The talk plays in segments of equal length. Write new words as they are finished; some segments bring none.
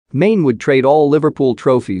Mane would trade all Liverpool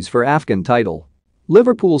trophies for AFCON title.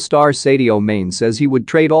 Liverpool star Sadio Mane says he would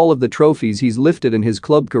trade all of the trophies he's lifted in his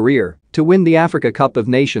club career to win the Africa Cup of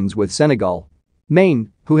Nations with Senegal.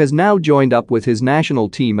 Mane, who has now joined up with his national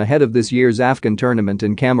team ahead of this year's AFCON tournament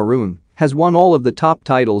in Cameroon, has won all of the top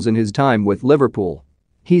titles in his time with Liverpool.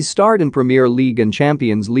 He's starred in Premier League and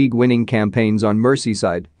Champions League winning campaigns on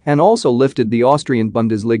Merseyside and also lifted the Austrian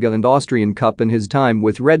Bundesliga and Austrian Cup in his time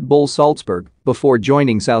with Red Bull Salzburg before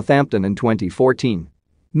joining Southampton in 2014.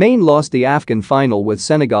 Mane lost the AFCON final with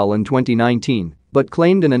Senegal in 2019 but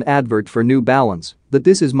claimed in an advert for New Balance that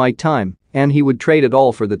this is my time and he would trade it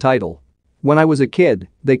all for the title. When I was a kid,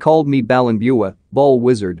 they called me Ballon Bua, ball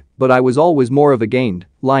wizard, but I was always more of a gained,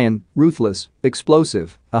 lion, ruthless,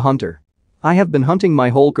 explosive, a hunter. I have been hunting my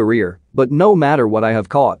whole career, but no matter what I have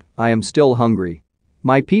caught, I am still hungry.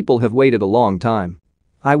 My people have waited a long time.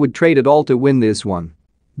 I would trade it all to win this one.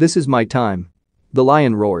 This is my time. The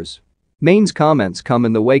lion roars. Mane's comments come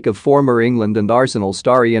in the wake of former England and Arsenal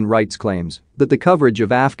star Ian Wright's claims that the coverage of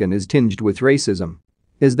AFCON is tinged with racism.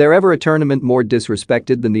 Is there ever a tournament more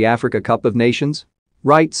disrespected than the Africa Cup of Nations?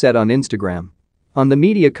 Wright said on Instagram. On the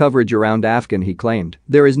media coverage around AFCON he claimed,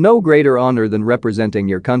 there is no greater honor than representing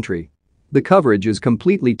your country. The coverage is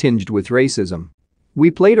completely tinged with racism.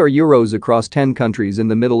 We played our Euros across 10 countries in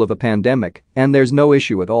the middle of a pandemic and there's no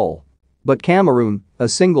issue at all. But Cameroon, a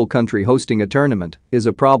single country hosting a tournament, is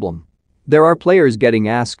a problem. There are players getting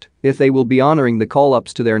asked if they will be honoring the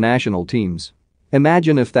call-ups to their national teams.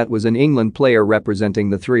 Imagine if that was an England player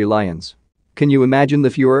representing the Three Lions. Can you imagine the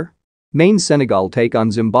furor? Mane's Senegal take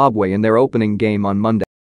on Zimbabwe in their opening game on Monday.